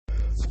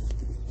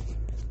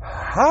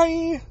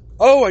Hi.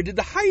 Oh, I did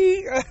the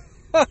hi.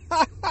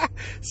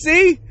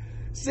 See,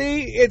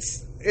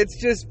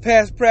 it's just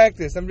past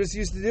practice. I'm just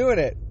used to doing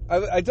it.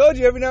 I told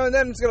you every now and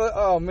then it's gonna.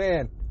 Oh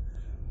man,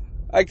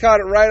 I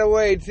caught it right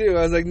away too.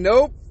 I was like,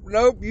 nope.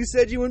 You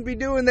said you wouldn't be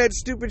doing that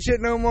stupid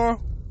shit no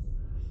more.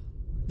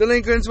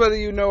 Delinquents, whether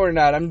you know or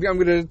not, I'm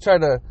gonna try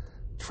to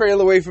trail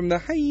away from the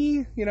hi.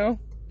 You know,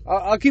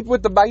 I'll keep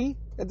with the bye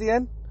at the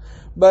end.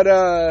 But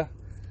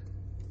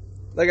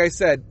like I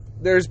said,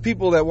 there's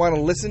people that want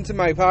to listen to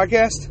my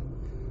podcast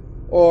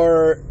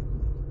or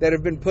that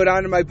have been put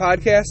onto my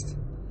podcast,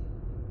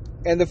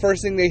 and the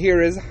first thing they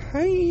hear is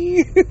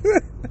hi.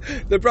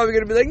 They're probably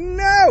going to be like,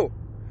 no,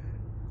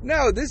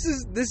 this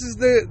is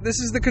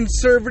the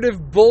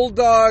conservative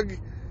bulldog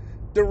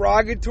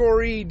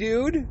derogatory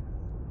dude,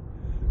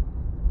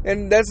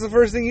 and that's the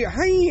first thing you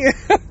hi.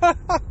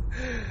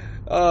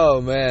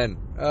 Oh man,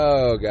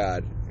 oh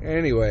god.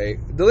 Anyway,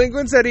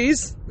 delinquents at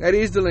ease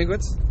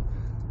delinquents.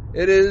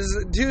 It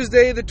is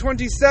Tuesday the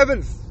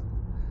 27th,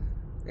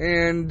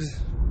 and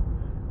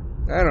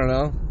I don't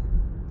know.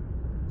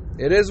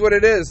 It is what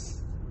it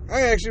is.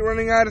 I'm actually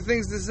running out of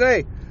things to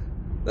say.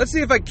 Let's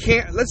see if I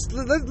can't.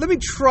 Let me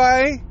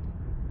try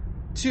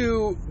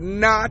to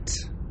not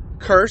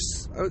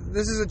curse.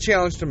 This is a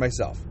challenge to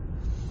myself.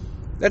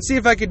 Let's see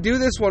if I could do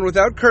this one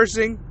without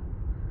cursing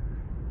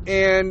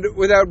and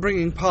without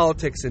bringing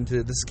politics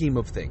into the scheme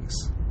of things.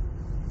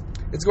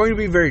 It's going to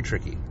be very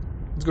tricky.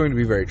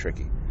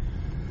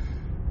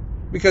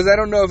 Because I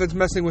don't know if it's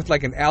messing with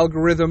like an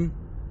algorithm.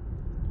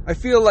 I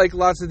feel like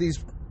lots of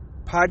these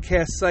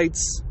podcast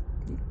sites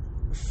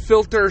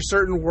filter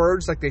certain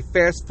words, like they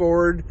fast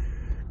forward.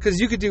 Because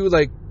you could do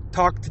like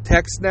talk to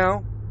text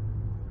now.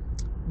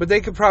 But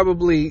they could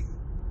probably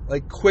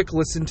like quick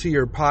listen to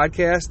your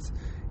podcast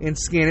and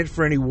scan it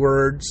for any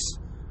words,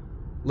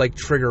 like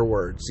trigger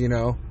words, you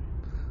know?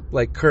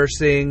 Like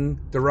cursing,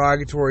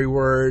 derogatory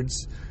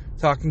words,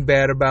 talking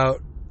bad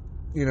about,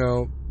 you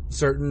know,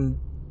 certain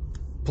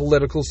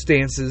political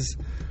stances.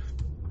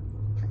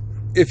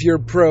 If you're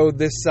pro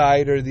this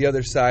side or the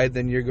other side,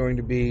 then you're going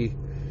to be,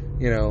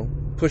 you know,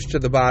 pushed to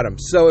the bottom.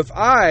 So if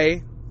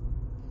I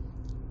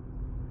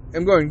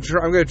am going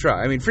to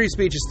try. I mean, free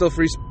speech is still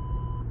free.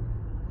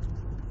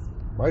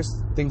 Why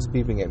is things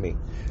beeping at me?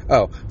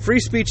 Oh, free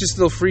speech is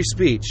still free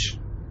speech,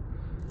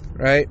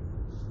 right?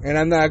 And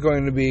I'm not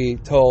going to be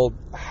told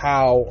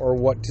how or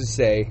what to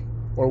say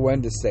or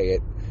when to say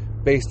it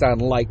based on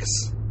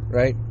likes,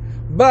 right?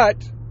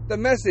 But the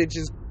message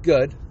is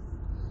good,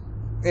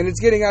 and it's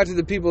getting out to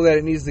the people that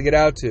it needs to get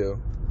out to.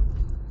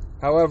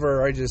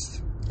 However, this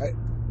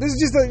is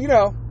just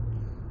a,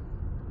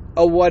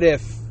 a what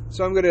if.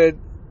 So I'm going to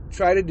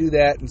try to do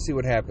that and see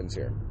what happens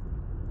here.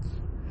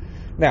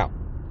 Now,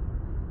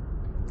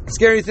 a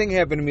scary thing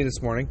happened to me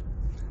this morning.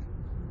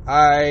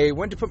 I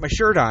went to put my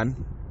shirt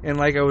on,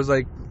 and I was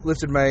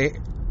lifted my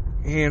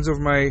hands over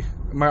my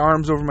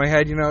arms over my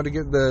head, to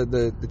get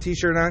the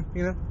t-shirt on,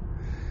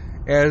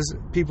 as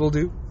people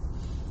do.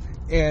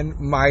 And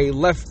I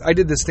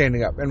did this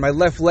standing up, and my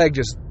left leg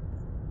just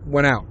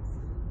went out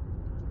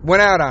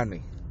on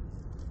me.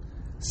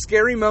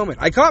 Scary moment.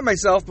 I caught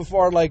myself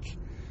before,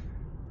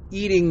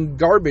 eating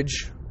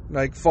garbage,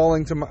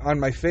 falling on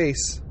my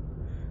face.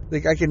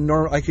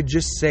 I could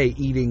just say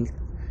eating,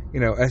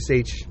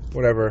 SH,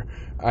 whatever,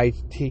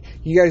 IT.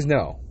 You guys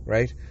know,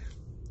 right?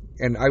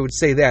 And I would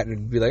say that and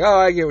it'd be like, oh,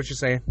 I get what you're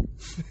saying.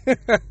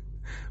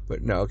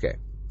 But no, okay.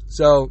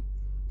 So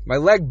my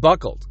leg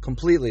buckled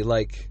completely,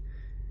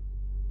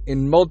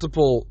 in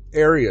multiple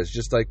areas,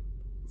 just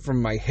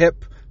from my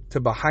hip to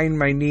behind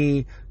my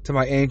knee to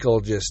my ankle,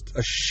 just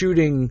a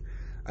shooting.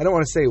 I don't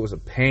want to say it was a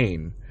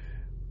pain,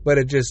 but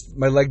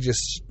my leg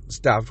just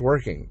stopped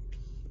working.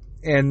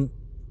 And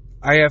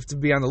I have to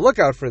be on the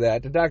lookout for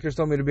that. The doctors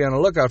told me to be on the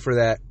lookout for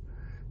that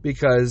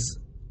because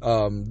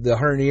the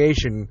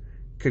herniation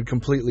could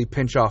completely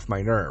pinch off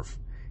my nerve.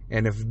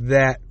 And if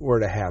that were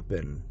to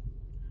happen,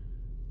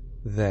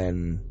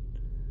 then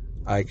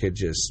I could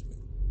just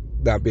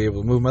not be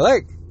able to move my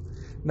leg.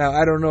 Now,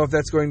 I don't know if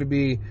that's going to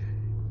be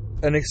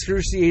an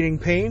excruciating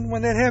pain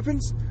when that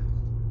happens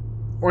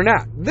or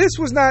not. This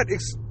was not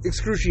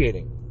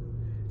excruciating.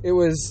 It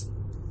was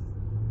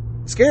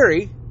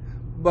scary,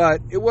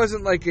 but it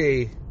wasn't like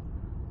a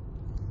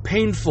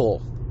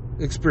painful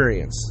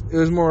experience. It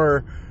was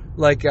more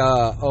like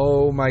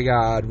oh my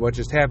god, what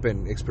just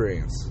happened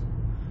experience.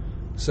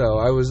 So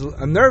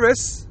I'm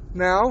nervous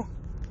now.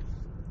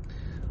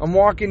 I'm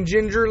walking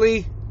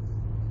gingerly,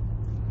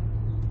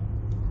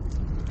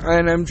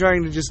 and I'm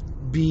trying to just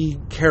be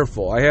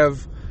careful. I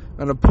have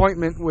an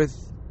appointment with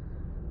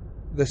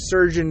the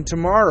surgeon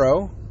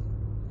tomorrow,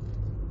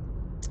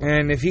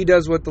 and if he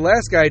does what the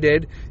last guy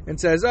did and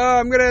says, oh,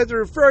 I'm going to have to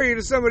refer you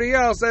to somebody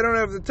else, I don't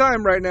have the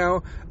time right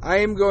now, I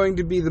am going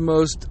to be the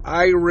most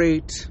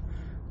irate,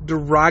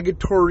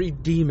 derogatory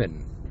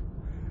demon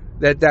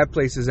that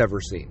place has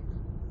ever seen.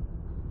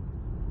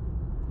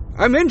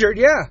 I'm injured,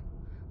 yeah,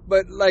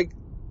 but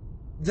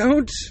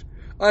don't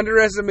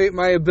underestimate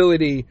my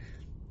ability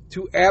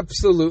to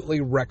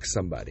absolutely wreck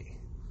somebody.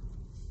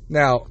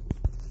 Now,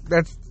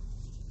 that's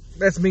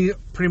That's me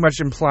pretty much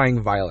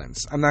implying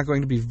violence. I'm not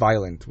going to be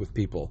violent with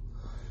people.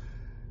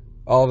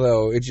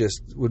 Although it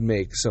just would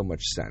make so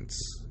much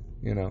sense,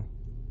 you know.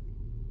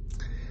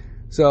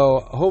 So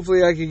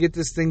hopefully I can get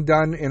this thing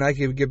done and I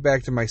can get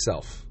back to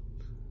myself.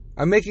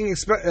 I'm making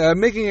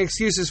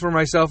excuses for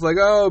myself, like,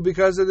 oh,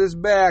 because of this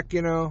back,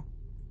 you know.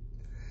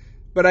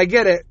 But I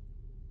get it.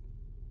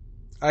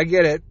 I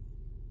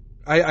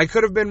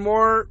could have been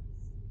more,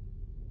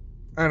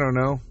 I don't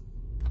know,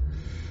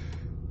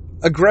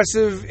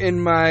 aggressive in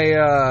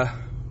my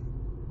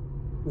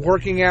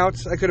working out.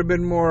 I could have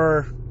been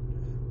more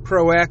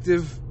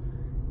proactive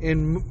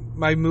in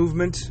my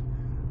movement.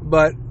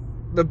 But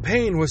the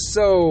pain was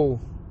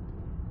so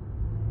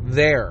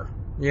there,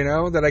 you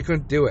know, that I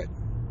couldn't do it.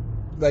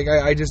 Like,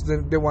 I just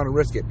didn't want to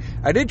risk it.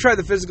 I did try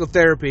the physical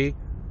therapy,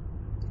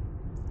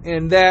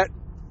 and that,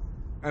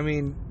 I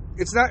mean,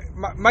 it's not,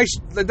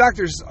 the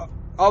doctors,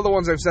 all the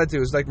ones I've said to,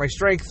 is like, my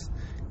strength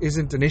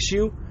isn't an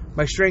issue.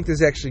 My strength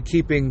is actually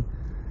keeping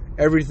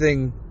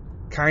everything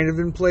kind of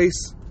in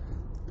place.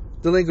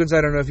 Delinquents,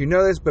 I don't know if you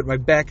know this, but my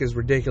back is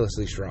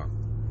ridiculously strong.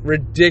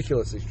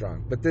 Ridiculously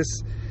strong. But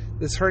this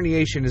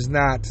herniation is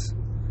not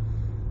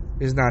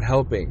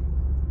helping.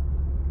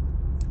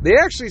 They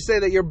actually say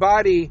that your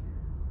body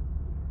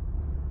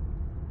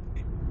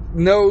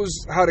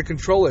knows how to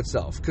control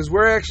itself, because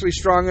we're actually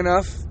strong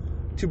enough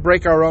to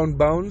break our own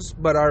bones,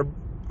 but our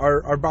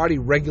body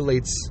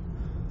regulates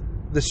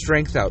the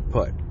strength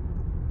output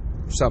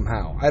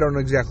somehow. I don't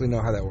exactly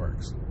know how that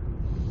works.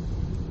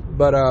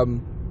 But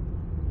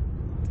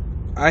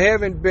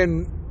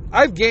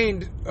I've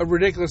gained a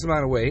ridiculous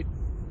amount of weight,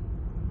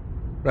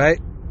 right?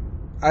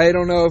 I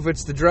don't know if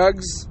it's the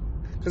drugs,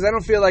 because I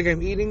don't feel like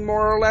I'm eating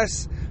more or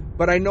less,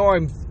 but I know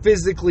I'm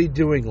physically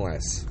doing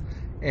less,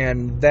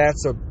 and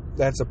that's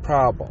a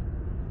problem.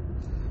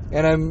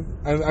 And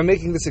I'm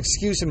making this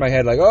excuse in my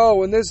head, like, oh,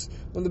 when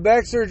the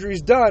back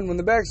surgery's done, I'm going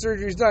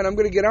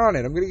to get on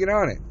it. I'm going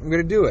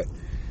to do it.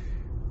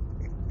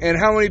 And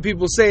how many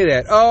people say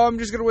that? Oh, I'm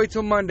just going to wait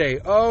till Monday.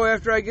 Oh,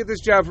 after I get this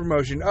job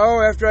promotion.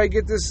 Oh, after I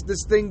get this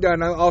thing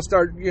done, I'll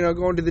start,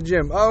 going to the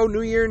gym. Oh,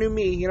 new year, new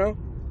me,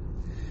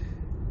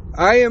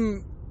 I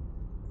am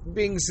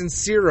being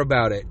sincere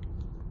about it.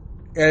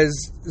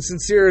 As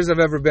sincere as I've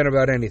ever been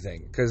about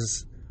anything.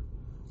 Because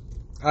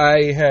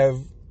I have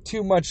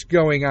too much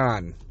going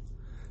on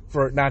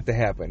for it not to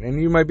happen.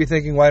 And you might be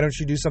thinking, why don't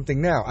you do something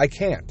now? I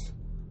can't.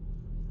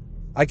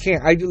 I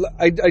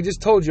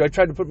just told you, I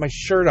tried to put my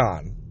shirt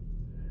on.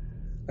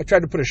 I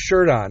tried to put a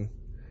shirt on,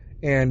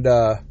 and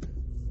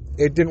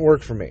it didn't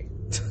work for me.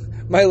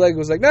 My leg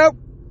was like, nope,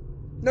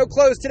 no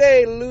clothes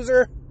today,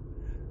 loser.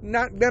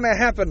 Not gonna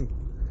happen.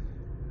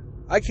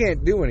 I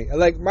can't do any.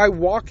 Like, my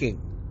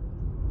walking.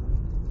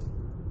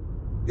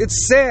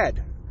 It's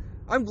sad.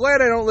 I'm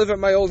glad I don't live at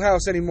my old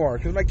house anymore,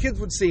 because my kids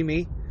would see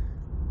me,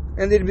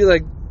 and they'd be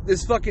like,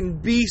 this fucking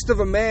beast of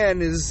a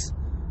man is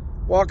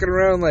walking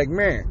around like,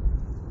 man.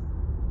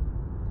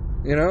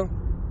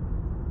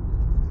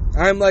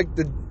 I'm like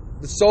the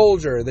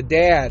soldier, the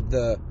dad,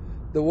 the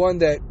one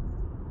that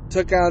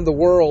took on the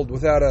world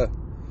without a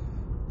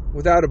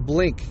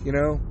blink,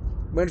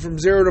 Went from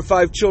 0 to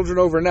 5 children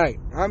overnight.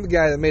 I'm the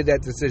guy that made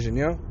that decision,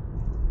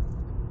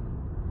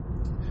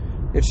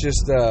 It's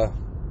just,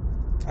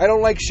 I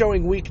don't like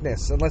showing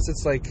weakness unless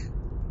it's like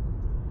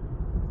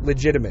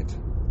legitimate.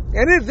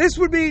 And this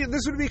would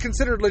be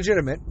considered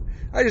legitimate.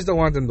 I just don't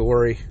want them to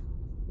worry.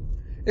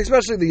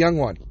 Especially the young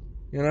one,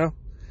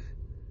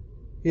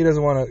 He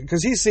doesn't want to,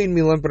 because he's seen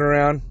me limping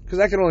around, because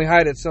I can only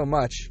hide it so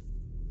much.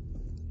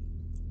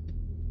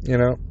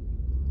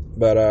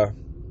 But,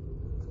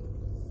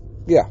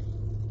 yeah.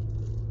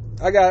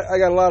 I got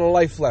a lot of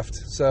life left,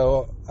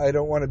 so I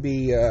don't want to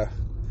be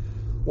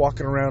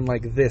walking around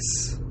like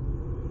this.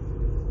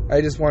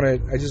 I just want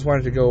it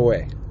to go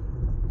away.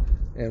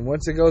 And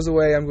once it goes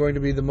away, I'm going to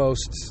be the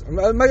most... I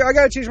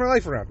got to change my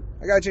life around.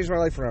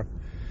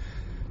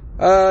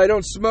 I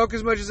don't smoke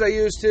as much as I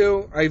used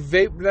to. I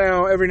vape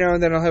now. Every now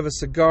and then I'll have a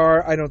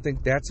cigar. I don't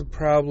think that's a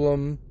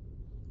problem.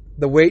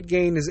 The weight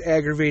gain is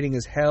aggravating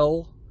as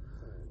hell,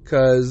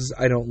 because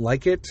I don't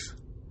like it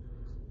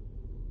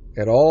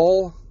at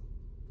all.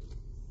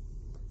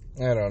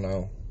 I don't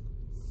know.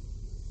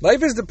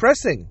 Life is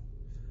depressing.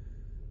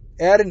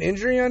 Add an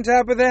injury on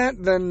top of that,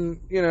 then,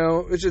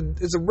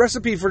 it's a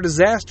recipe for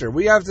disaster.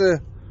 We have to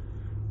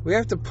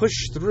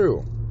push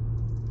through.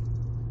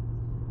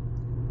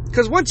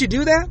 Because once you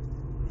do that,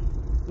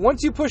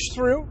 once you push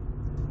through,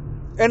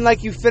 and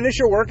like you finish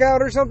a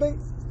workout or something,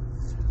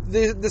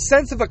 the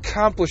sense of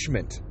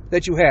accomplishment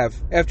that you have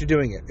after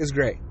doing it is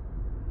great.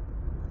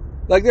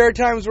 Like, there are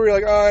times where you're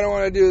like, oh, I don't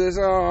want to do this.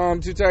 Oh,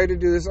 I'm too tired to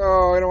do this.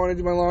 Oh, I don't want to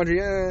do my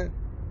laundry.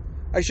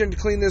 I shouldn't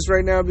clean this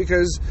right now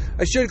because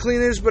I should clean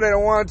this, but I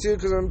don't want to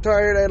because I'm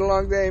tired. I had a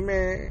long day,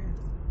 man.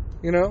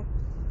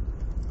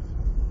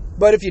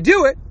 But if you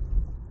do it,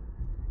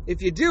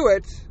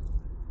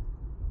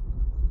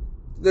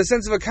 the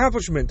sense of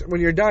accomplishment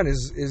when you're done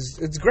is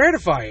it's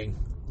gratifying.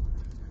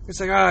 It's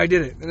like, I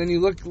did it. And then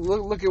you look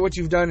at what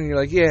you've done and you're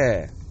like,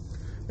 yeah,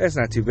 that's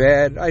not too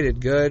bad. I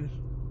did good.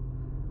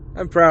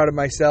 I'm proud of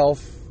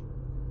myself.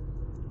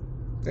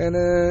 And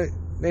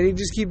you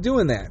just keep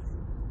doing that.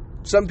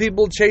 Some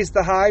people chase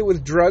the high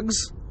with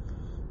drugs,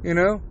 you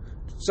know.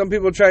 Some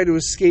people try to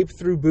escape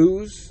through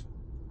booze,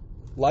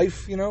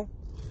 life, you know.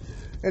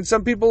 And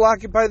some people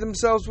occupy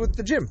themselves with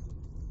the gym.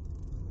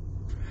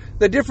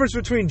 The difference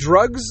between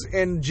drugs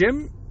and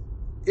gym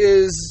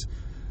is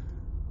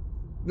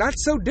not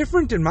so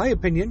different, in my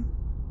opinion.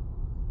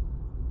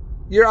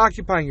 You're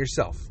occupying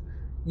yourself.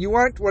 You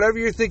want whatever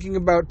you're thinking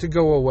about to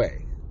go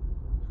away.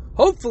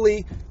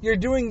 Hopefully, you're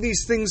doing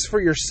these things for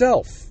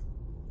yourself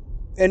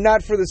and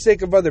not for the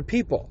sake of other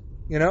people,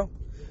 you know?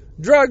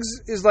 Drugs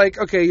is like,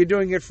 okay, you're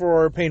doing it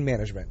for pain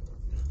management,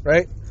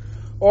 right?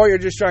 Or you're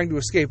just trying to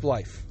escape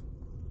life.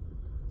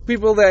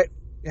 People that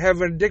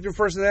have an addictive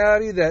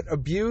personality that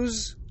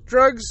abuse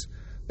drugs,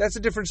 that's a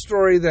different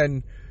story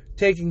than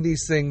taking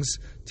these things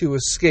to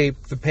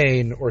escape the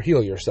pain or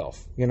heal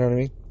yourself. You know what I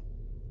mean?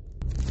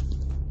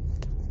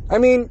 I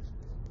mean,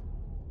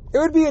 it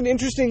would be an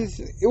interesting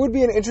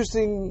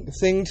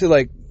thing to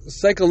like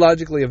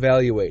psychologically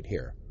evaluate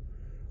here.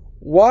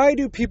 Why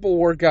do people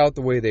work out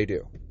the way they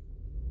do?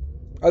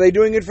 Are they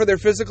doing it for their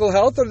physical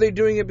health, or are they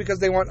doing it because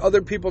they want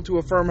other people to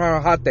affirm how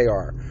hot they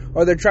are,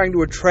 or they're trying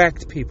to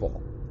attract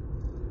people?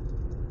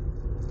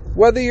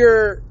 Whether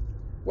you're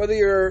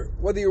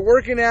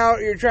working out,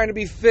 or you're trying to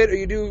be fit, or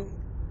you do,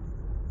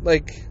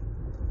 like,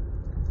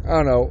 I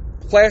don't know,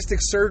 plastic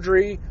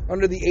surgery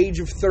under the age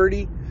of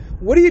 30,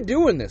 what are you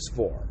doing this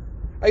for?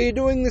 Are you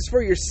doing this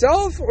for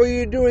yourself, or are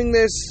you doing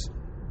this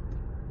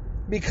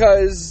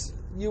because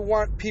you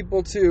want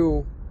people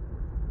to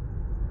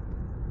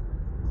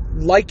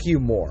like you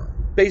more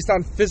based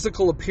on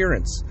physical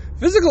appearance?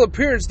 Physical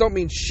appearance don't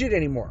mean shit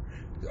anymore.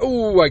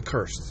 Oh, I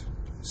cursed.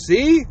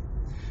 See?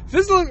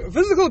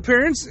 Physical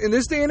appearance in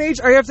this day and age,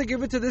 I have to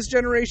give it to this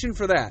generation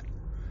for that.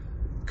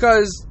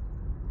 Because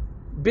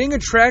being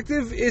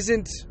attractive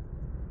isn't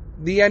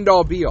the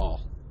end-all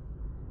be-all.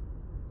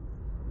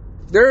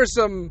 There are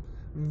some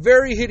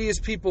very hideous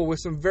people with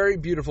some very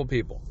beautiful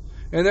people.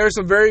 And there are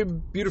some very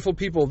beautiful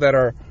people that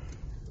are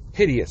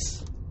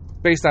hideous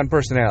based on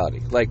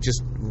personality. Like,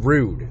 just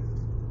rude.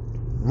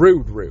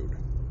 Rude.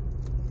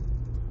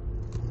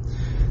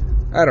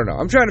 I don't know.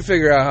 I'm trying to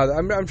figure out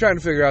I'm trying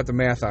to figure out the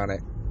math on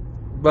it.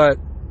 But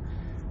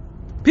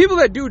people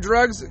that do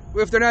drugs,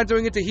 if they're not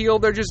doing it to heal,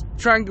 they're just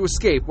trying to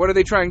escape. What are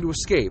they trying to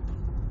escape?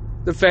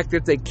 The fact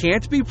that they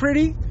can't be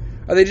pretty?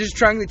 Are they just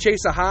trying to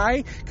chase a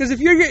high? Because if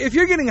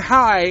you're getting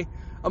high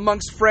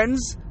amongst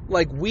friends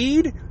like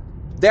weed,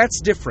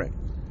 that's different.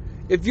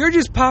 If you're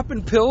just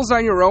popping pills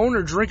on your own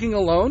or drinking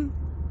alone,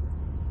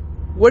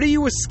 what are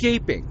you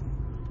escaping?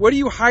 What are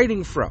you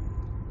hiding from?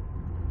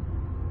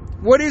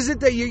 What is it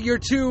that you're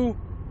too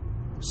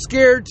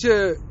scared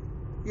to,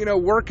 you know,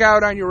 work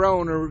out on your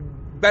own or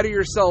better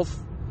yourself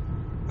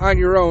on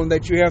your own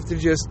that you have to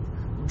just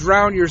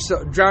drown your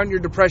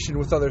depression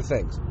with other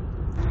things?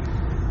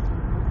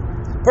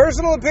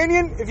 Personal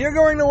opinion, if you're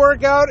going to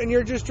work out and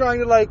you're just trying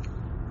to, like,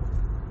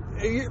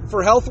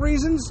 for health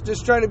reasons,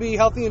 just trying to be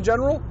healthy in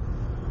general,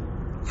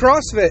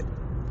 CrossFit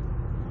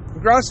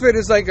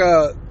is like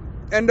a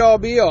end-all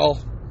be-all,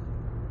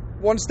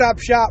 one-stop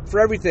shop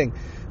for everything.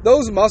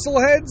 Those muscle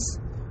heads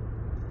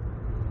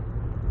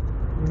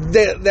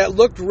that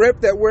looked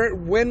ripped, that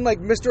win like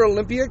Mr.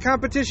 Olympia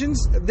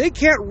competitions, they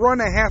can't run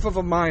a half of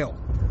a mile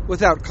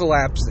without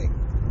collapsing.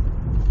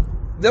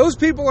 Those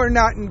people are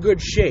not in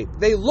good shape.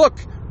 They look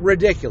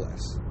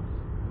ridiculous.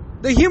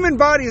 The human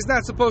body is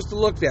not supposed to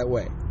look that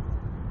way.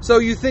 So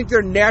you think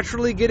they're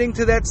naturally getting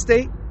to that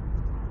state?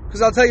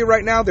 Because I'll tell you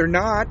right now, they're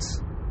not.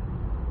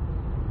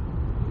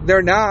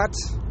 They're not.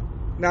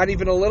 Not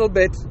even a little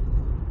bit.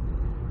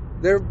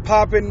 They're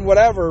popping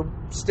whatever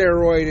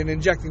steroid and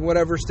injecting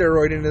whatever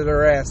steroid into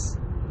their ass.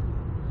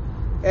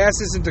 Ass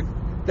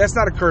that's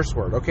not a curse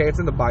word, okay? It's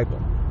in the Bible.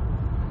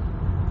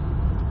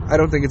 I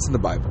don't think it's in the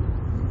Bible.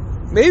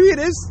 Maybe it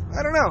is.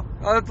 I don't know.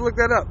 I'll have to look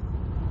that up.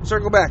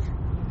 Circle back.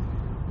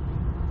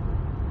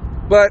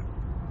 But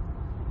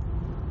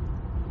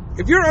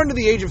if you're under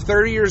the age of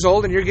 30 years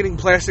old and you're getting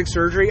plastic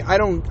surgery, I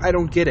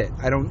don't get it.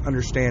 I don't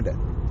understand it.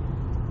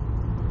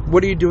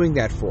 What are you doing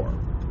that for?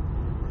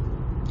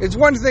 It's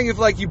one thing if,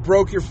 like, you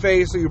broke your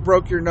face or you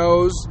broke your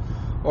nose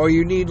or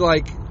you need,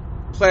 like,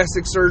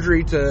 plastic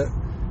surgery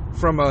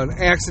from an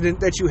accident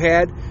that you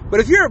had.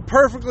 But if you're a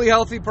perfectly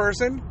healthy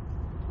person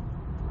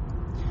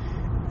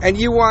and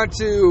you want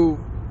to,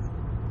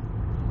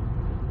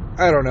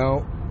 I don't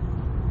know,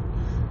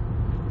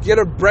 get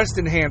a breast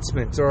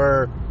enhancement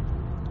or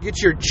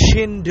get your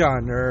chin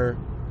done or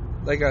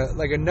like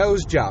a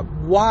nose job,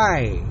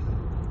 why?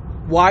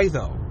 Why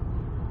though?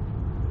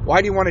 Why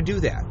do you want to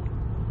do that?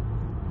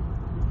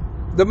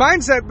 The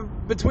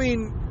mindset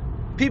between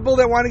people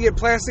that want to get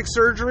plastic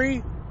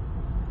surgery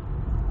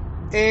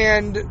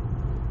and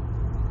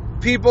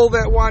people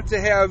that want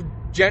to have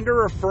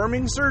gender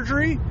affirming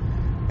surgery,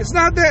 it's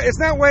not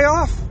way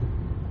off.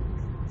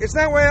 It's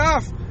not way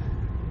off.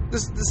 The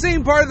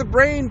same part of the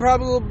brain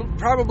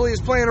probably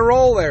is playing a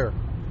role there.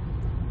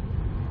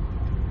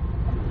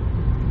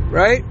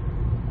 Right?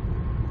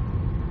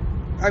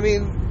 I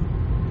mean,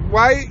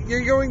 why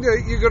you're going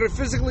to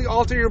physically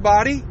alter your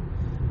body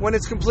when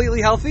it's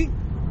completely healthy?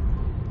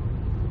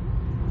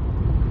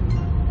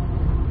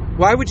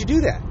 Why would you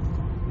do that?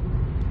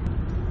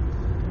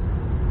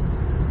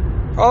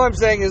 All I'm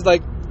saying is,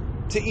 like,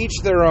 to each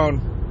their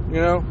own,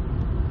 you know?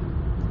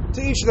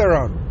 To each their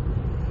own.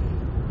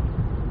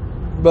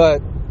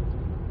 But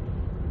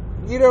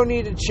you don't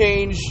need to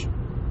change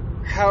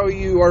how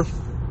you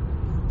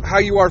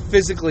are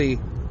physically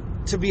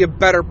to be a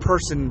better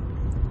person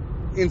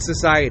in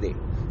society.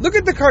 Look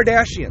at the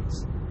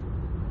Kardashians.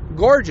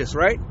 Gorgeous,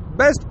 right?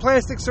 Best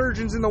plastic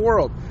surgeons in the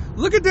world.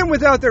 Look at them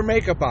without their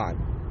makeup on.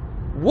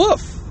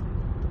 Woof.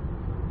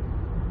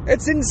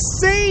 It's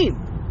insane.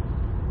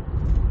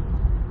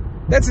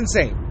 That's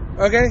insane,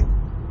 okay?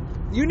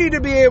 You need to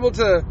be able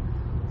to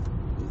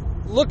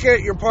look at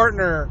your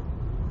partner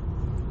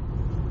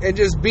and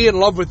just be in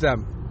love with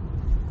them.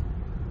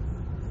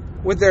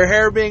 With their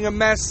hair being a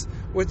mess,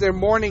 with their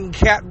morning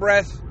cat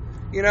breath,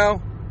 you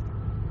know?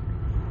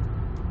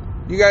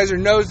 You guys are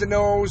nose to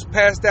nose,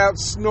 passed out,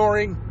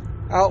 snoring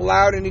out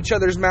loud in each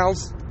other's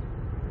mouths.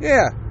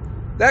 Yeah,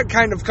 that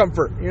kind of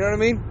comfort, you know what I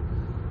mean?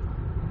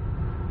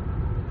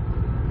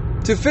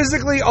 To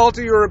physically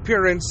alter your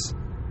appearance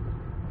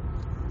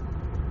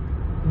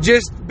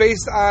just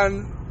based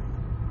on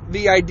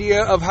the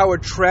idea of how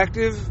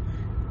attractive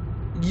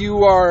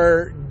you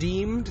are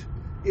deemed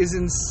is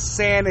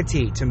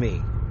insanity to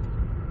me.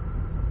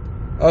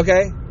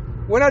 Okay?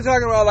 We're not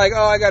talking about like,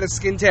 oh, I got a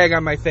skin tag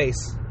on my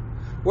face.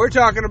 We're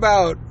talking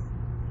about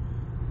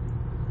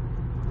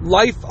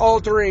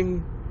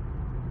life-altering.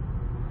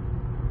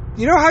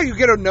 You know how you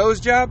get a nose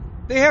job?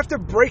 They have to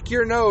break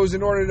your nose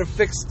in order to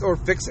fix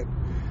it.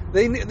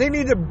 They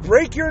need to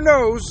break your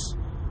nose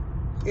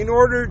in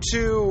order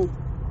to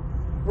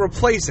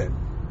replace it.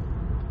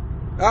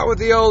 Out with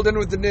the old and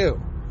with the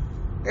new.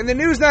 And the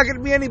new's not going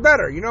to be any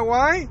better. You know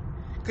why?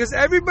 Because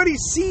everybody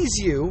sees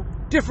you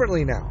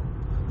differently now.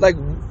 Like,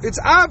 it's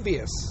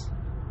obvious.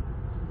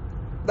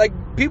 Like,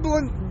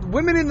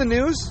 women in the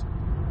news.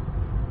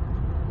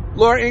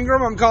 Laura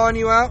Ingraham, I'm calling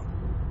you out.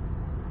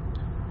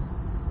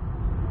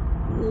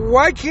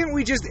 Why can't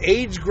we just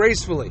age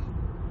gracefully?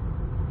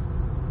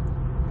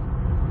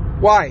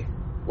 Why?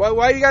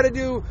 Why you got to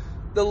do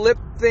the lip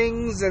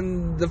things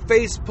and the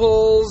face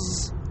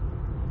pulls?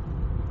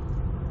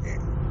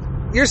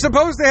 You're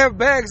supposed to have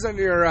bags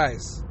under your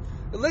eyes.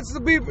 It lets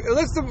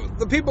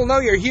the people know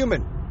you're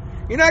human.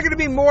 You're not going to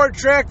be more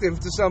attractive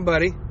to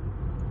somebody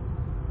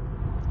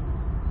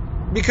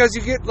because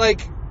you get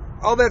like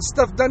all that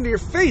stuff done to your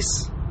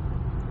face.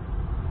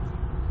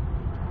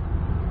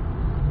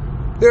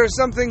 There are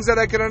some things that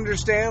I can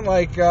understand,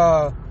 like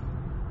a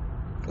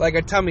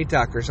tummy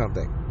tuck or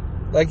something.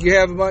 Like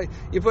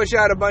you push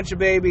out a bunch of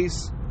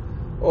babies,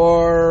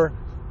 or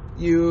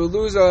you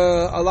lose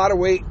a lot of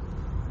weight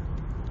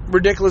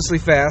ridiculously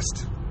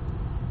fast,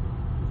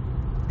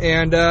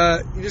 and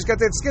you just got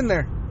that skin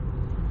there,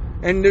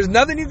 and there's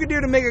nothing you can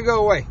do to make it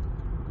go away.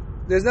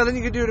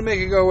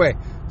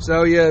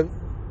 So you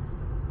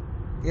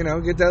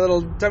get that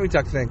little tummy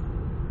tuck thing,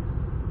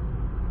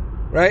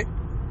 right?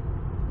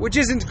 Which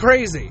isn't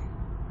crazy.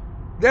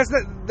 That's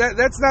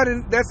not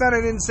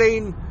an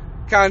insane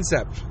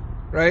concept,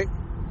 right?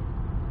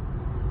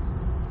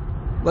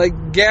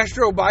 Like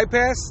gastro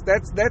bypass,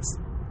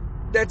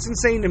 that's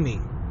insane to me.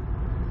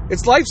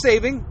 It's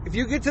life-saving. If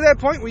you get to that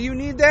point where you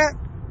need that,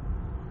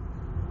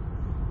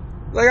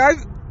 like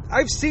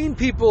I've seen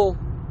people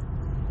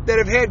that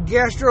have had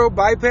gastro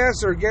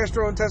bypass or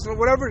gastrointestinal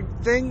whatever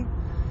thing,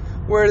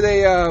 where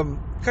they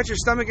cut your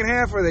stomach in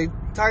half, or they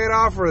tie it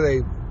off, or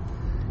they,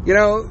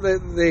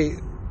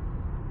 the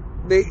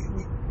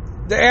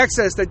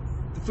access that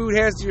the food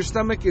has to your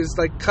stomach is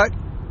like cut,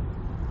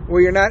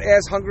 where you're not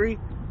as hungry,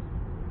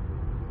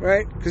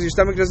 right? Because your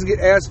stomach doesn't get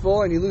as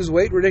full, and you lose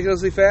weight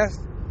ridiculously fast.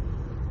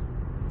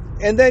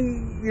 And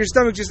then your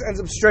stomach just ends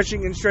up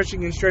stretching and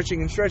stretching and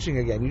stretching and stretching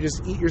again. You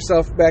just eat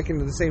yourself back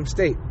into the same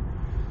state.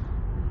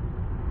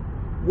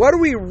 What are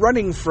we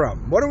running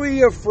from? What are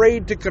we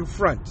afraid to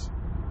confront?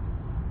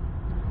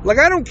 Like,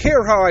 I don't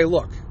care how I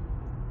look,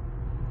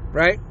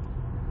 right?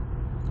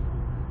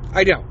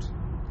 I don't.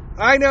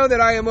 I know that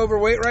I am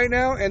overweight right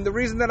now, and the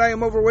reason that I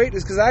am overweight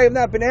is because I have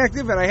not been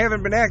active, and I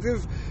haven't been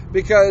active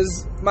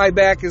because my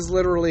back is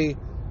literally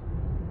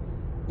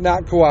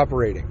not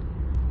cooperating.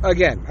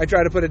 Again, I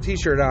tried to put a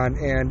t-shirt on,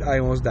 and I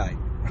almost died.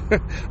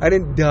 I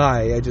didn't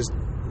die,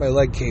 my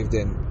leg caved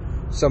in.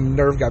 Some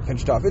nerve got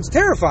pinched off. It's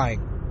terrifying.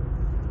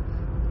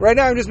 Right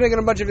now, I'm just making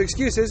a bunch of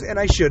excuses, and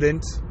I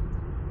shouldn't.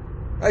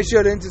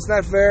 It's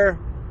not fair.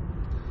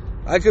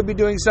 I could be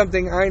doing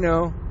something, I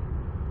know.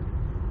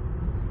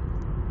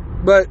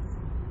 But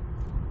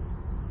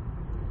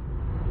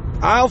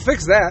I'll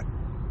fix that.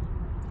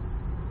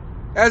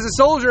 As a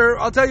soldier,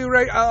 I'll tell you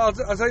right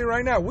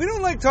now, we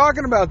don't like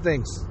talking about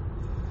things.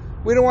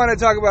 We don't want to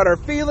talk about our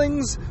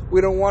feelings.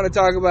 We don't want to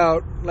talk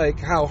about like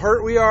how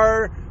hurt we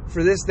are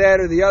for this,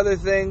 that, or the other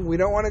thing. We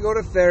don't want to go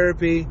to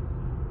therapy.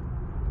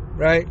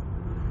 Right?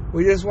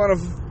 We just want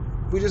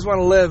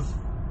to live.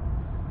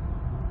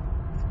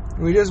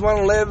 We just want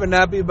to live and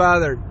not be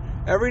bothered.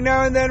 Every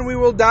now and then we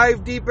will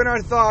dive deep in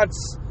our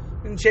thoughts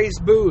and chase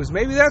booze.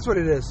 Maybe that's what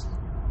it is.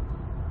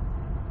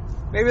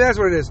 Maybe that's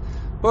what it is.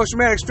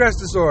 Post-traumatic stress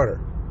disorder.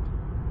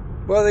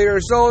 Whether you're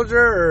a soldier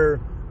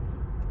or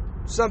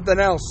something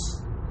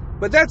else.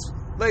 But that's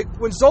like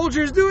when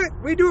soldiers do it,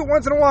 we do it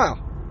once in a while.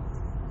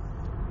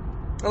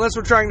 Unless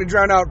we're trying to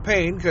drown out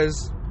pain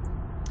because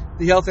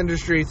the health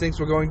industry thinks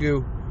we're going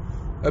to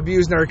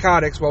abuse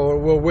narcotics while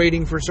we're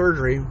waiting for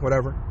surgery,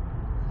 whatever.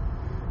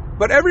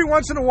 But every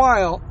once in a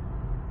while,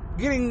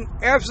 getting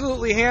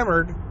absolutely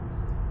hammered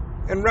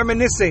and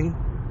reminiscing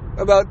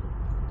about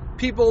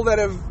people that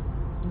have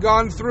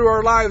gone through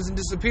our lives and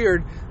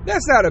disappeared,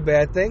 that's not a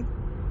bad thing.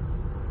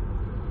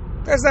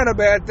 That's not a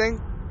bad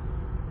thing.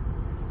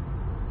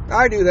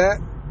 I do that.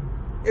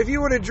 If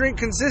you were to drink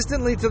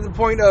consistently to the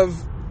point of,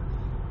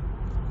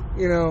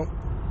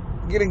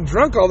 getting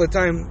drunk all the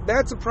time,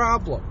 that's a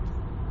problem.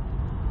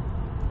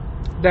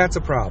 That's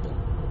a problem.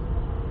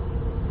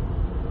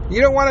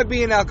 You don't want to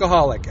be an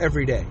alcoholic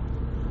every day.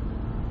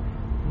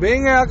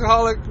 Being an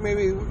alcoholic,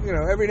 maybe,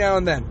 every now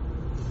and then.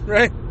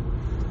 Right?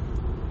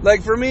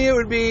 Like for me, it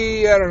would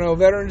be,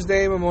 Veterans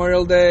Day,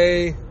 Memorial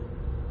Day.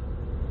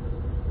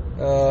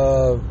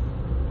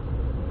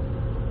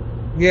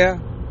 Yeah.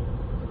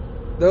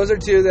 Those are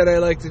two that I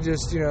like to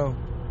just,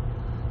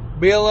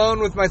 be alone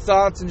with my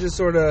thoughts and just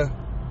sort of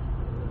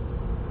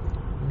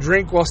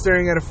drink while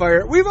staring at a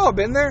fire. We've all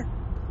been there.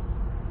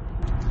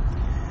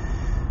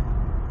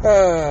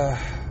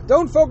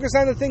 Don't focus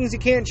on the things you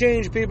can't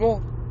change,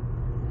 people.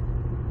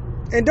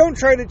 And don't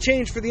try to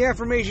change for the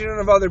affirmation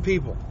of other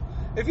people.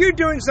 If you're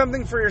doing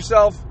something for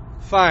yourself,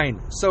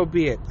 fine, so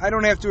be it. I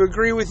don't have to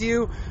agree with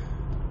you.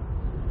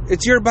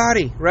 It's your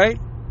body, right?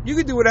 You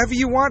can do whatever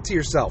you want to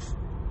yourself.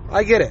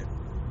 I get it.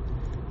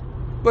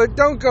 But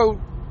don't go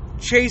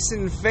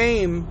chasing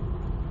fame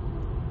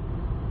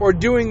or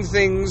doing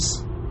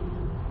things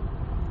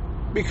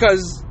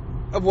because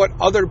of what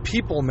other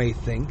people may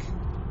think.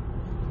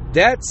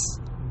 That's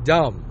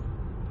dumb.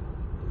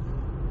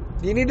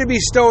 You need to be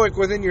stoic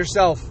within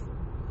yourself.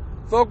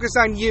 Focus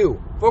on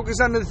you. Focus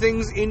on the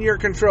things in your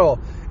control.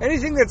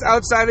 Anything that's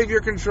outside of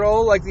your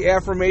control, like the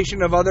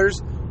affirmation of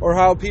others or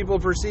how people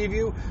perceive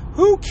you,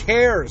 who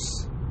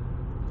cares?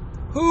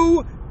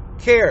 Who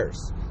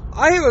cares?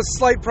 I have a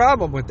slight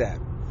problem with that.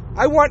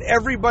 I want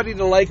everybody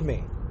to like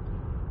me.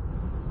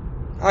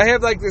 I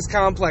have like this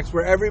complex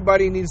where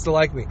everybody needs to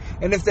like me.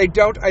 And if they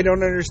don't, I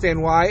don't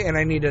understand why, and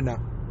I need to know.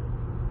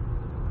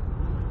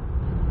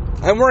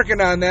 I'm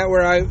working on that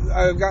where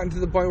I've gotten to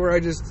the point where I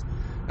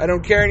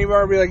don't care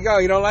anymore. I'll be like, oh,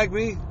 you don't like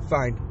me?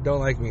 Fine, don't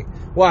like me.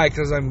 Why?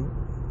 Because I'm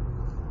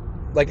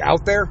like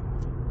out there?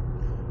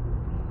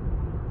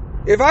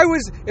 If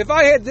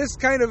I had this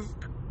kind of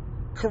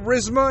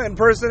charisma and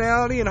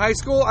personality in high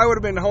school, I would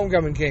have been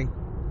homecoming king.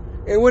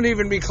 It wouldn't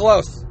even be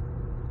close.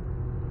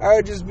 I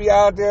would just be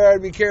out there,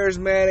 I'd be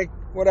charismatic,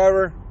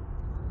 whatever.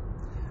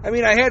 I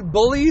mean, I had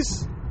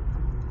bullies,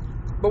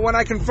 but when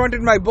I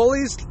confronted my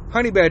bullies,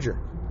 honey badger.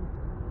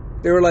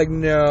 They were like,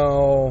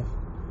 no,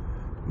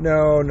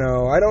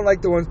 I don't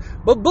like the ones,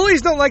 but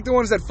bullies don't like the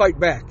ones that fight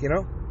back,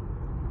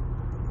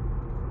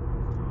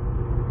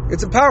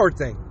 It's a power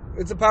thing.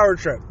 It's a power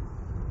trip.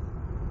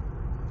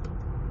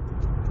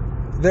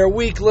 They're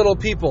weak little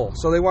people,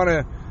 so they want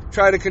to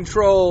try to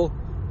control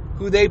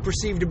who they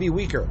perceive to be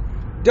weaker.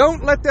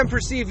 Don't let them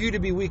perceive you to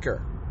be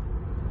weaker.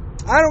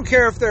 I don't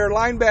care if they're a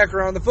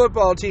linebacker on the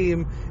football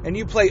team and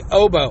you play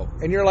oboe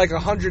and you're like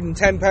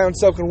 110 pounds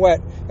soaking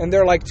wet and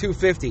they're like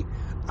 250.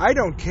 I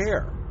don't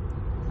care.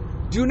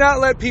 Do not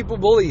let people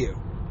bully you.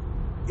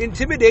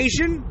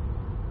 Intimidation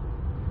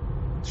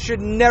should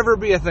never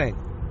be a thing.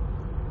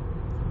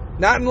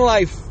 Not in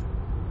life.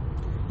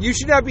 You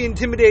should not be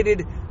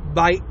intimidated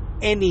by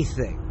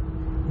anything.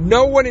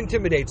 No one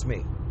intimidates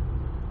me.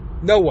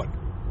 No one.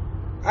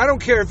 I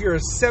don't care if you're a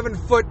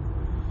 7-foot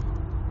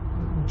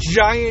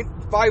giant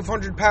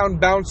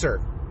 500-pound bouncer.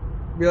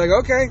 Be like,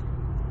 okay.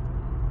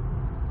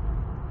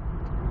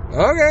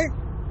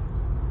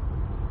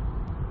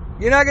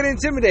 You're not going to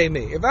intimidate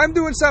me. If I'm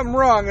doing something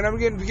wrong and I'm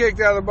getting kicked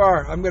out of the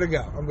bar, I'm going to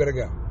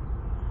go.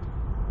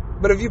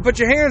 But if you put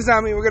your hands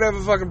on me, we're going to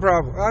have a fucking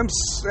problem.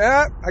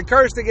 I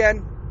cursed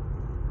again.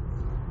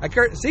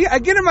 See, I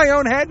get in my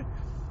own head.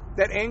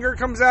 That anger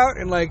comes out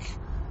and like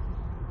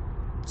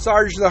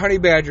Sarge the honey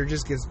badger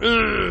just gets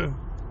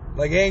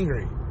like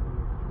angry.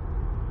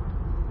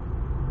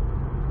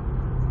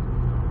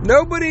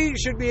 Nobody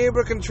should be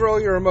able to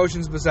control your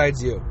emotions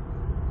besides you.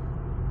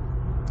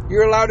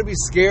 You're allowed to be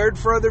scared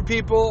for other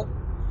people.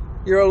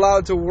 You're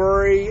allowed to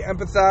worry,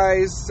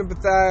 empathize,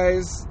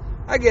 sympathize.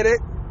 I get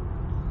it.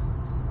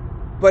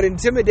 But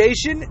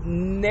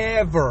intimidation,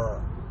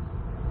 never.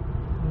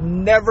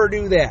 Never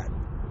do that.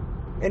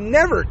 And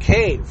never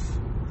cave.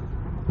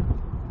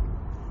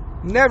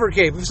 Never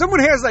cave. If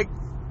someone has like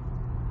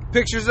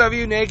pictures of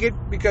you naked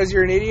because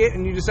you're an idiot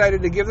and you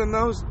decided to give them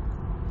those,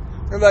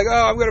 they're like,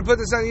 oh, I'm going to put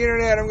this on the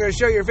internet, I'm going to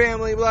show your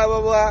family, blah,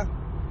 blah, blah.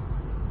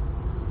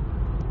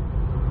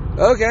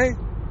 Okay.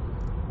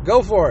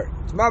 Go for it.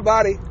 It's my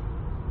body.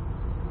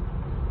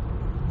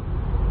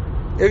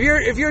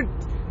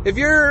 If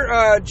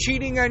you're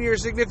cheating on your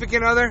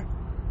significant other,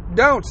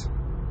 don't.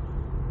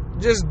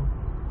 Just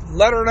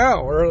let her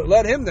know or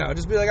let him know.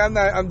 Just be like,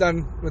 I'm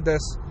done with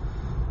this.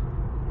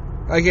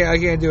 I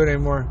can't do it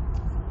anymore.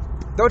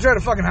 Don't try to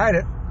fucking hide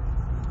it.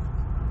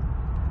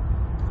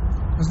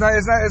 That's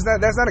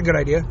not a good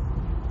idea.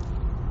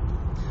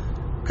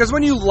 Because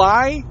when you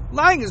lie,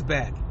 lying is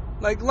bad.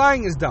 Like,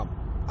 lying is dumb.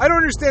 I don't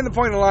understand the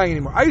point of lying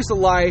anymore. I used to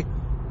lie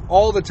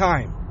all the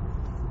time.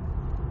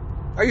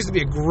 I used to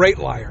be a great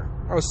liar.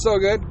 I was so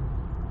good.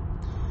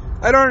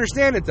 I don't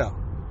understand it though.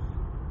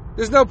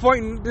 There's no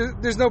point.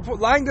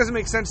 Lying doesn't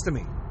make sense to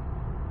me.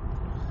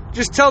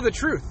 Just tell the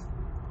truth.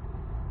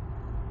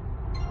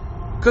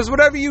 Because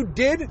whatever you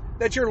did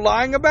that you're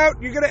lying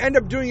about, you're going to end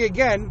up doing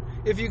again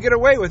if you get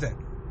away with it.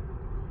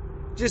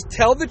 Just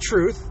tell the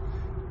truth.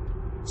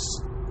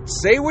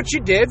 Say what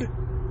you did.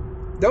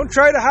 Don't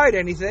try to hide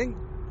anything.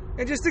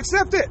 And just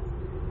accept it.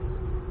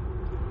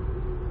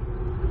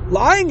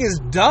 Lying is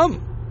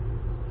dumb.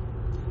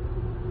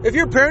 If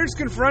your parents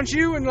confront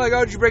you and like,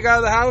 oh, did you break out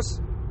of the house?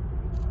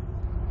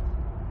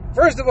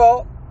 First of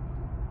all,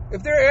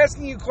 if they're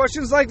asking you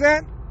questions like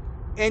that,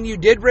 and you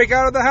did break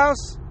out of the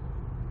house,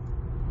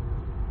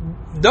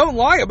 don't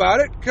lie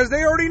about it, because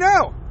they already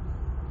know.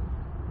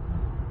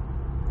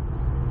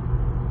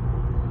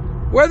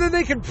 Whether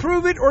they can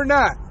prove it or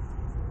not,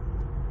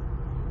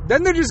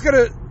 then they're just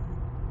going to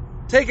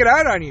take it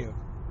out on you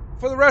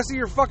for the rest of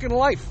your fucking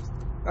life.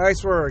 I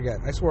swore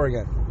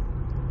again.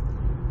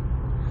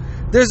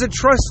 There's a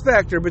trust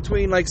factor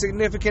between like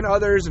significant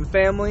others and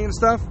family and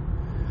stuff.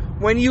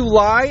 When you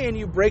lie and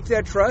you break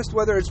that trust,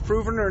 whether it's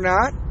proven or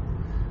not,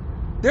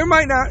 there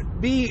might not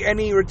be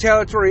any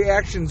retaliatory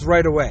actions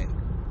right away.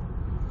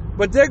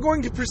 But they're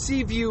going to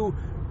perceive you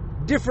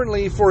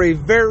differently for a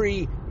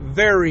very,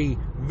 very,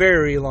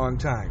 very long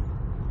time.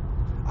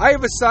 I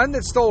have a son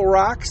that stole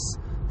rocks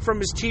from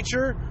his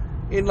teacher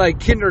in like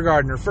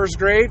kindergarten or first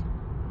grade,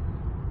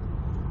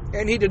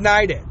 and he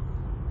denied it.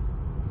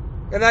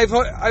 And I've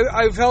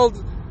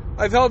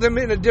held him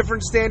in a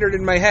different standard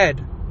in my head,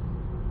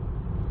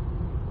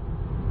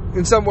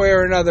 in some way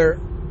or another.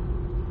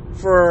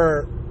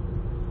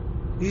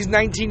 He's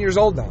 19 years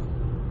old now.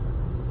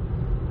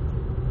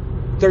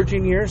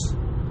 13 years.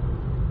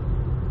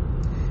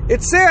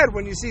 It's sad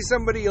when you see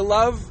somebody you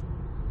love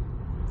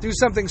do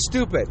something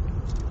stupid.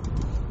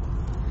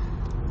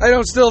 I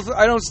don't still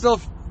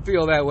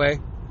feel that way,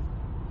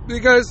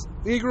 because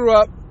he grew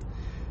up.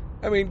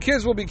 I mean,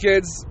 kids will be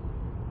kids,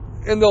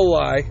 and they'll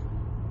lie,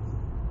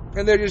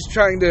 and they're just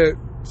trying to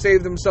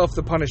save themselves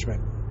the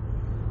punishment,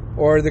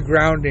 or the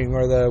grounding,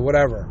 or the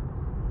whatever.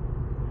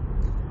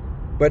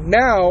 But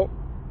now,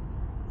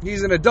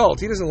 he's an adult.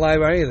 He doesn't lie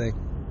about anything.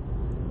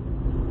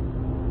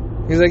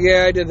 He's like,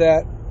 yeah, I did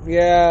that.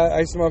 Yeah,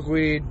 I smoke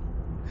weed.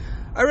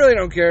 I really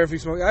don't care if you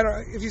smoke.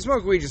 If you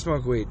smoke weed, you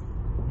smoke weed.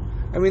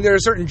 I mean, there are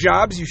certain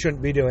jobs you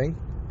shouldn't be doing,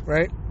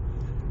 right?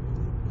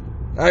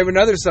 I have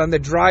another son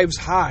that drives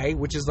high,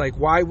 which is like,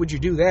 why would you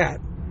do that?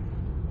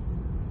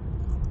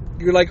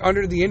 You're like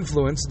under the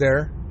influence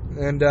there,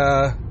 and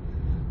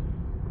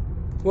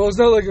well, it's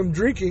not like I'm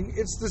drinking.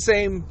 It's the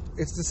same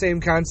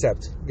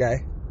concept,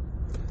 guy.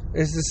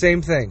 It's the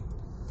same thing.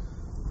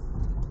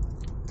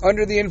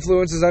 Under the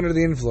influence is under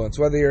the influence,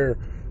 whether you're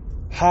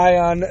high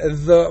on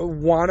the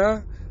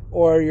wanna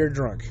or you're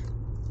drunk.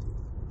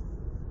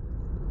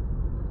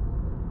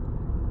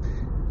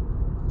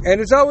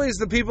 And it's always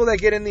the people that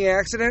get in the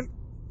accident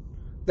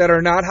that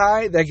are not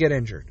high that get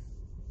injured.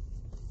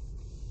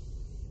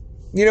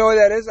 You know what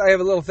that is? I have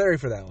a little theory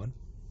for that one.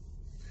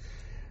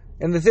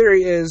 And the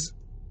theory is,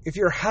 if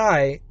you're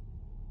high,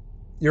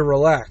 you're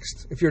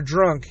relaxed. If you're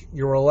drunk,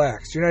 you're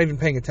relaxed. You're not even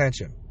paying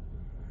attention.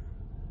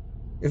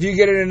 If you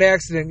get in an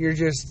accident, you're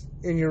just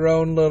in your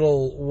own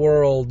little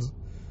world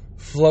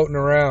floating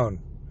around.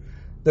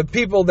 The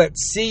people that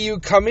see you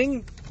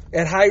coming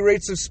at high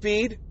rates of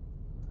speed,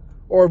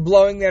 or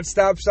blowing that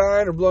stop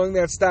sign, or blowing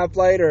that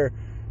stoplight, or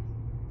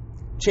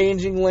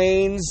changing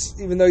lanes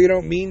even though you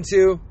don't mean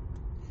to,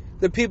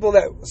 the people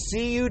that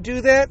see you do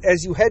that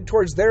as you head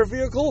towards their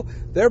vehicle,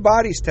 their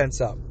bodies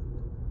tense up.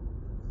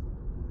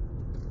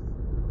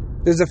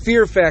 There's a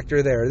fear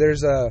factor there.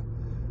 The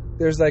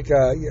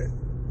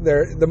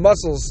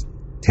muscles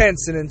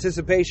tense in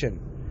anticipation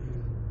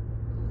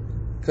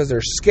because they're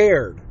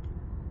scared.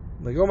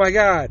 Like, oh my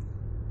God.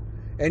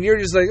 And you're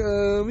just like,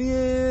 oh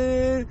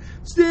man,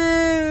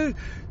 still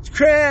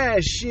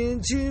crash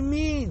into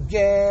me,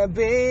 yeah,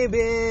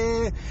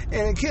 baby,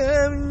 and I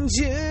come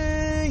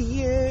to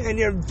you. And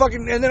you're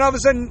fucking, and then all of a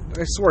sudden,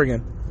 I swear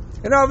again,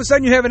 and all of a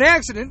sudden you have an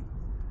accident,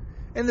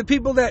 and the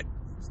people that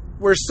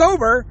were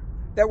sober,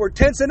 that were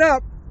tensing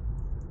up,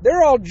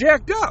 they're all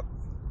jacked up.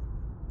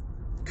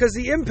 Because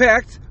the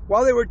impact,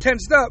 while they were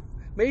tensed up,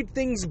 made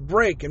things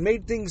break and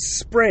made things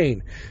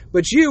sprain.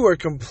 But you were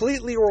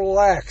completely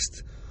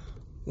relaxed,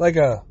 like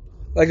a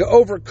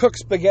overcooked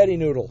spaghetti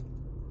noodle.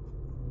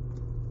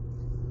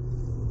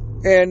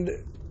 And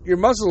your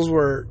muscles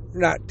were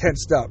not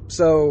tensed up.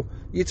 So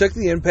you took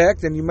the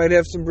impact and you might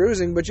have some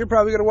bruising, but you're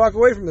probably going to walk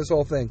away from this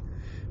whole thing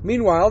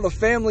Meanwhile, the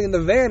family in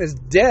the van is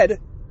dead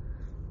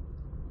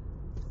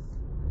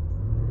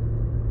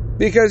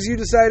because you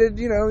decided,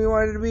 you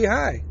wanted to be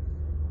high.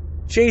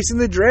 Chasing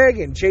the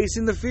dragon,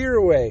 chasing the fear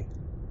away.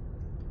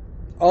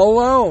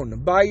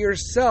 Alone, by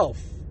yourself.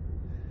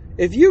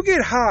 If you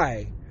get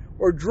high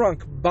or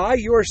drunk by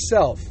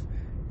yourself,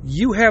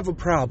 you have a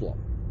problem.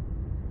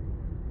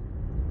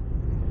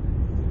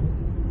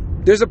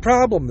 There's a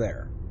problem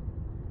there.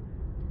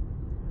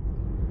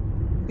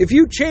 If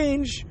you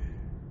change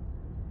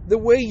the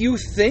way you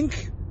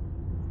think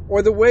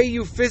or the way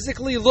you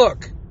physically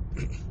look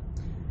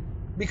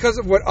because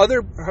of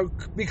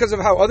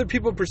how other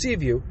people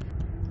perceive you,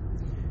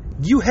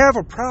 you have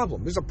a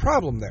problem. There's a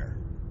problem there.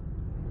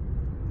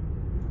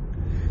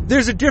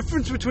 There's a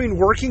difference between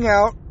working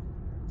out,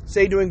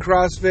 say doing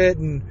CrossFit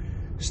and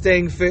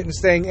staying fit and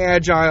staying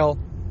agile,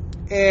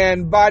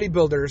 and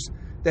bodybuilders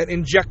that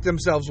inject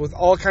themselves with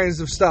all kinds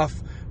of stuff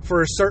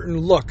for a certain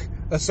look,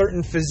 a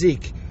certain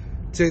physique,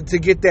 to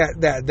get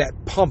that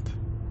pump.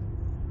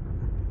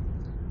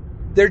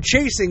 They're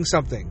chasing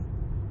something,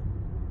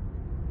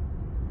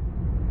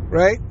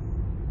 right?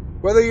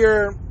 Whether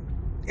you're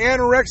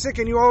anorexic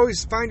and you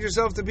always find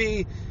yourself to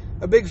be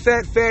a big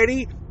fat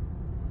fatty,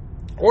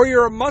 or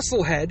you're a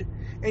musclehead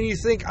and you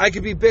think, I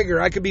could be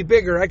bigger, I could be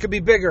bigger, I could be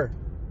bigger.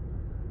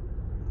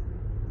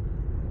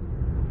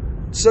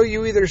 So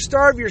you either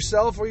starve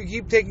yourself or you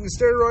keep taking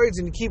steroids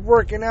and you keep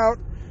working out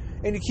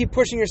and you keep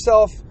pushing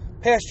yourself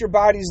past your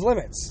body's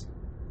limits.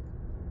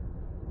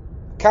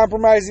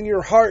 Compromising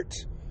your heart,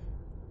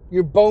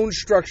 your bone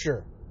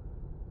structure,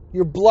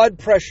 your blood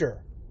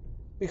pressure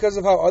because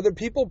of how other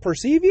people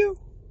perceive you.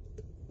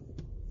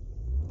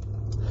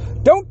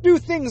 Don't do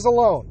things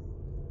alone.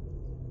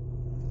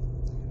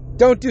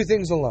 Don't do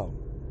things alone.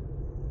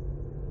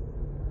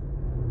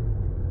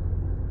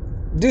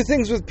 Do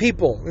things with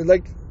people.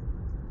 Like,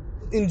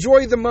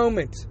 enjoy the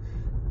moment.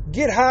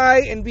 Get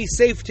high and be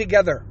safe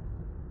together.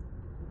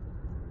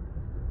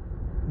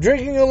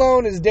 Drinking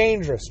alone is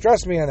dangerous.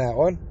 Trust me on that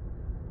one.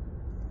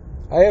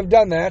 I have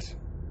done that.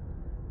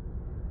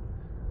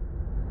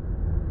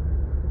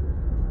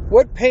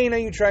 What pain are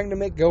you trying to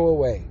make go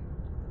away?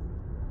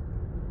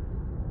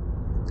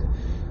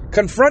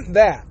 Confront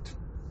that.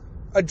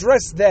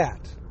 Address that.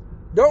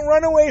 Don't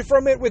run away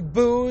from it with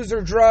booze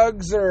or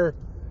drugs or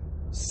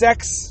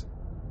sex.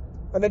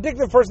 An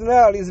addictive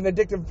personality is an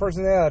addictive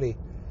personality.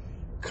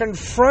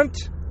 Confront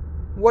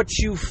what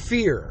you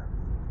fear.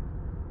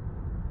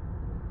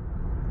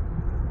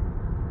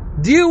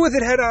 Deal with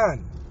it head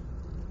on.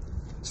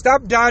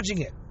 Stop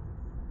dodging it.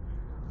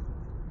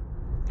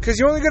 Because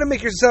you're only going to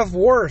make yourself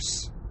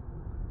worse.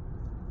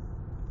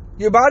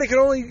 Your body can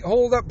only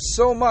hold up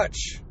so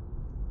much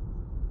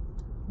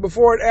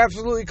before it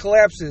absolutely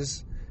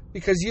collapses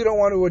because you don't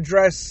want to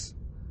address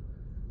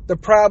the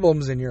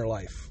problems in your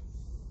life.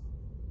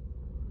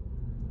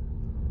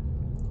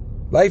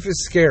 Life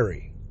is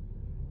scary.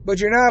 But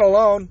you're not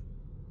alone.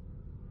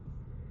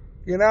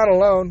 You're not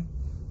alone.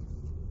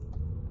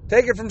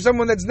 Take it from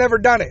someone that's never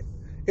done it.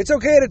 It's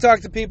okay to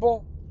talk to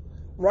people.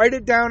 Write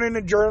it down in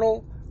a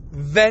journal.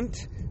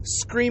 Vent.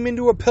 Scream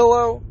into a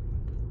pillow.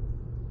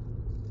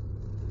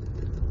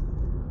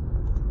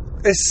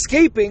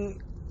 Escaping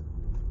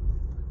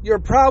your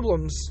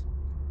problems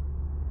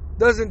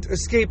doesn't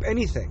escape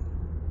anything.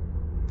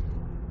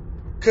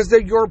 Because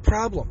they're your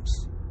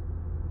problems.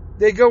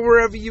 They go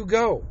wherever you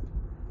go.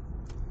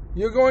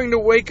 You're going to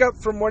wake up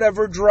from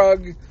whatever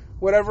drug,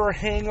 whatever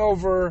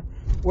hangover,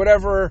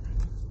 whatever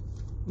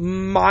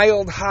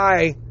mild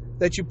high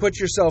that you put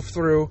yourself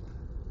through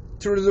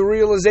the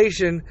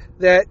realization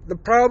that the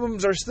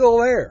problems are still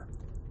there.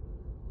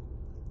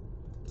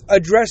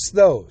 Address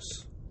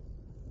those.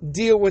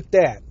 Deal with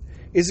that.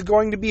 Is it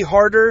going to be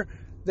harder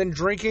than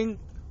drinking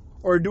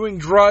or doing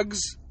drugs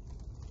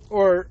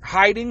or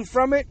hiding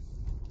from it?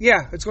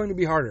 Yeah, it's going to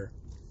be harder.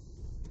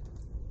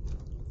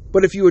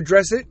 But if you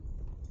address it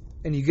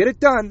and you get it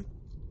done,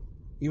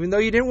 even though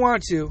you didn't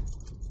want to,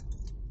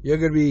 you're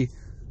going to be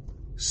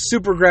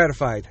super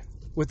gratified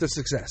with the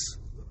success.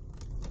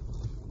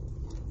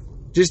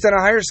 Just on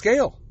a higher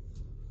scale.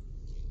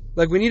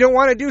 Like when you don't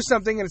want to do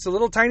something and it's a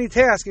little tiny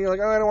task and you're like,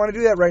 oh, I don't want to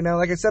do that right now,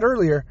 like I said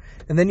earlier,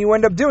 and then you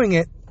end up doing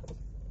it,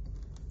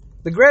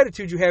 the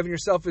gratitude you have in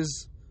yourself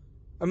is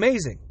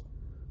amazing.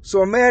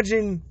 So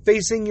imagine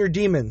facing your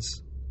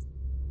demons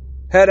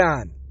head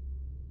on.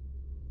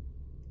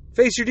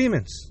 Face your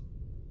demons.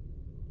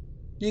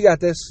 You got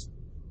this.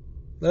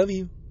 Love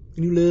you.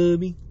 And you love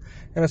me.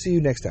 And I'll see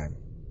you next time.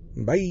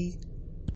 Bye.